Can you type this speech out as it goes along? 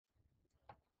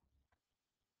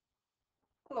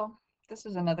Hello, this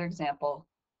is another example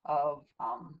of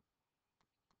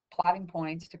plotting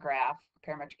points to graph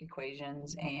parametric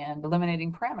equations and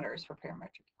eliminating parameters for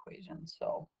parametric equations.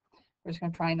 So we're just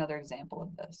going to try another example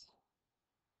of this.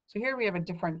 So here we have a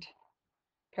different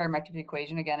parametric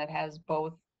equation. Again, it has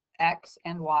both x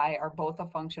and y are both a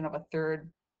function of a third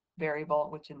variable,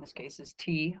 which in this case is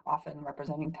t, often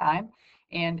representing time.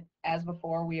 And as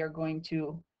before, we are going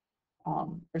to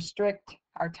restrict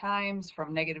our times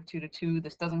from -2 to 2.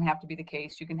 This doesn't have to be the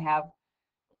case. You can have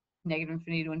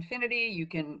 -infinity to infinity. You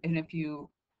can, and if you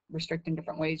restrict in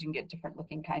different ways, you can get different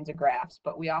looking kinds of graphs,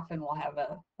 but we often will have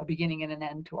a beginning and an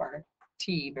end to our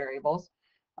t variables.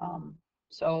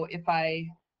 So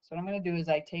what I'm going to do is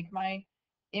I take my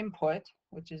input,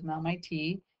 which is now my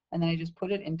t, and then I just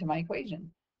put it into my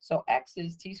equation. So x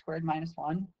is t squared minus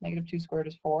 1, -2 squared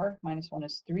is 4, minus 1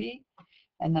 is 3,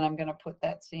 and then I'm going to put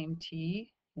that same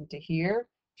t into here.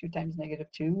 2 times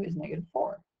 -2 is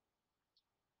 -4.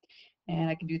 And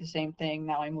I can do the same thing.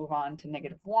 Now I move on to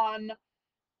 -1.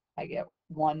 I get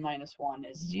 1 minus 1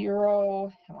 is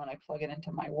 0. And when I plug it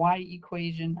into my y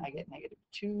equation, I get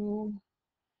 -2.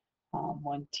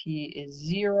 When t is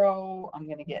 0, I'm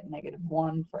going to get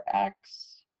 -1 for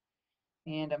x.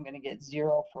 And I'm going to get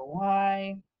 0 for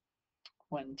y.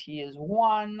 When t is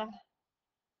 1,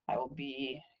 I will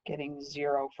be getting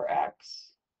 0 for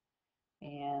x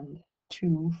and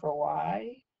 2 for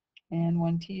y. And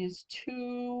when t is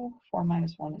 2, 4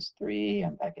 minus 1 is 3.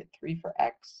 I'm back at 3 for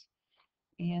x.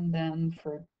 And then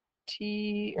for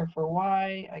t, or for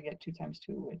y, I get 2 times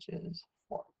 2, which is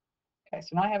 4. Okay,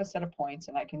 so now I have a set of points,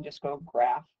 and I can just go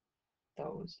graph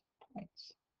those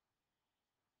points.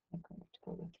 I'm going to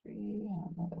go to 3,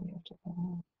 and then we have to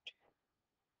go 2.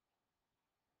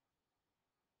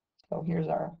 So here's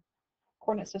our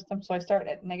coordinate system. So I start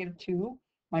at -2.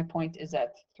 My point is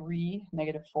at 3,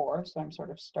 -4, so I'm sort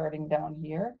of starting down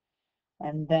here.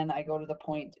 And then I go to the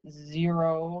point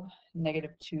 0,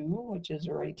 -2, which is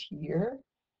right here.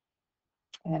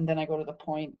 And then I go to the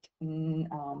point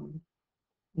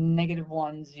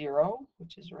 -1, 0,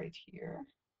 which is right here.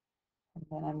 And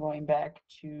then I'm going back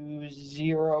to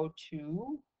 0,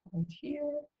 2, right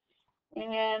here.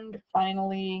 And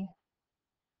finally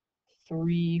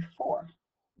 3, 4.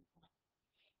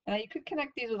 Now you could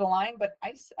connect these with a line, but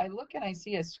I look and I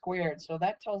see a squared, so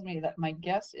that tells me that my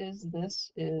guess is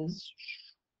this is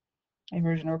a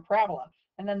version of a parabola.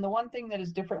 And then the one thing that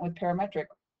is different with parametric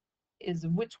is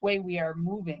which way we are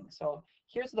moving. So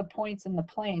here's the points in the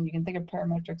plane. You can think of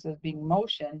parametrics as being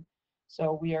motion.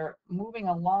 So we are moving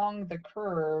along the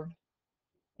curve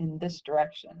in this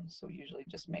direction. So we usually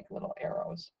just make little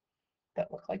arrows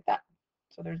that look like that.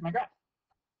 So there's my graph.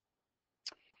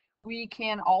 We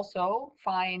can also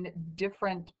find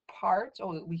different parts.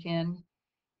 Oh, we can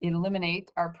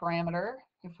eliminate our parameter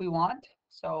if we want.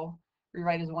 So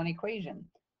rewrite as one equation.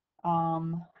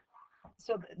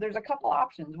 So there's a couple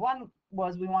options. One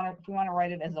was if we want to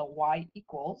write it as a y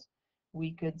equals,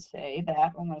 we could say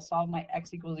that I'm going to solve my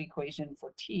x equals equation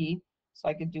for t. So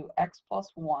I could do x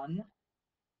plus 1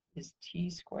 is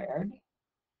t squared.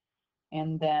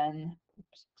 And then,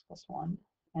 oops, x plus 1.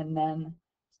 And then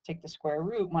take the square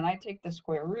root. When I take the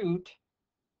square root,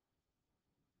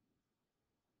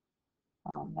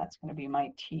 that's going to be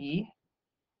my t.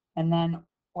 And then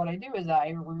what I do is I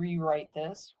rewrite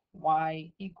this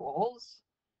y equals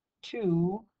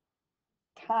 2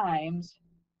 times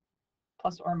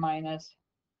plus or minus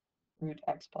root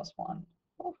x plus 1,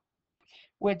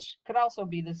 which could also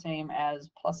be the same as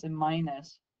plus and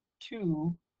minus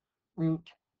 2 root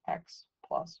x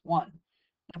plus 1.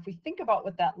 If we think about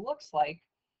what that looks like,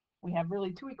 we have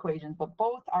really two equations, but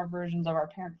both are versions of our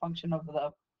parent function of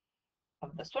the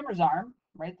swimmer's arm,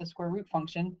 right? The square root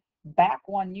function, back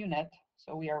 1 unit.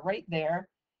 So we are right there.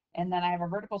 And then I have a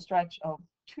vertical stretch of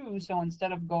 2. So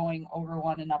instead of going over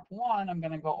 1 and up 1, I'm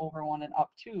going to go over 1 and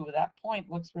up 2. That point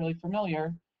looks really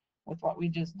familiar with what we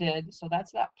just did. So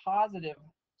that's that positive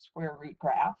square root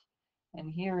graph. And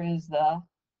here is the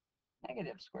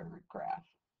negative square root graph.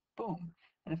 Boom.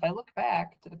 And if I look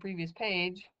back to the previous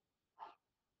page,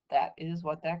 that is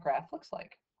what that graph looks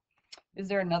like. Is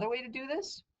there another way to do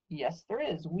this? Yes, there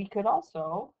is. We could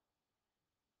also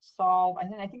solve,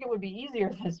 I think it would be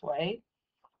easier this way,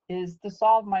 is to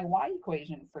solve my y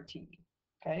equation for t.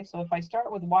 Okay, so if I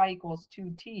start with y equals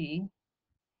 2t,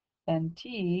 then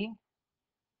t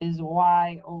is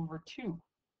y over 2.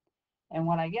 And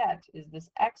what I get is this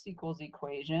x equals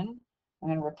equation. I'm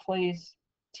going to replace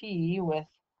t with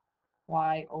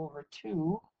y over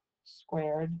 2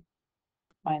 squared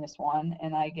minus 1,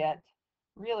 and I get,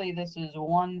 really this is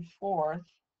 1/4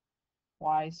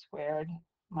 y squared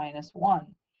minus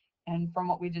 1. And from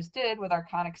what we just did with our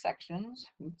conic sections,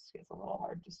 oops, it's a little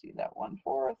hard to see that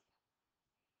 1/4.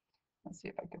 Let's see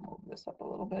if I can move this up a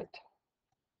little bit.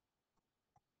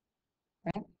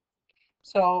 Right.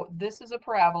 So this is a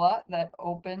parabola that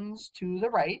opens to the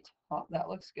right. Oh, that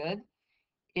looks good.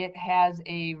 It has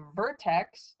a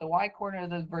vertex. The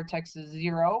y-coordinate of the vertex is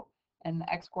 0, and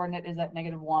the x-coordinate is at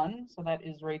 -1, so that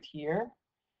is right here.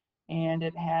 And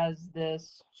it has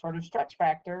this sort of stretch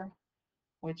factor,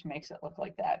 which makes it look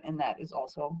like that, and that is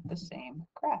also the same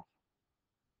graph.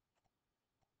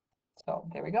 So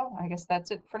there we go. I guess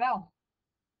that's it for now.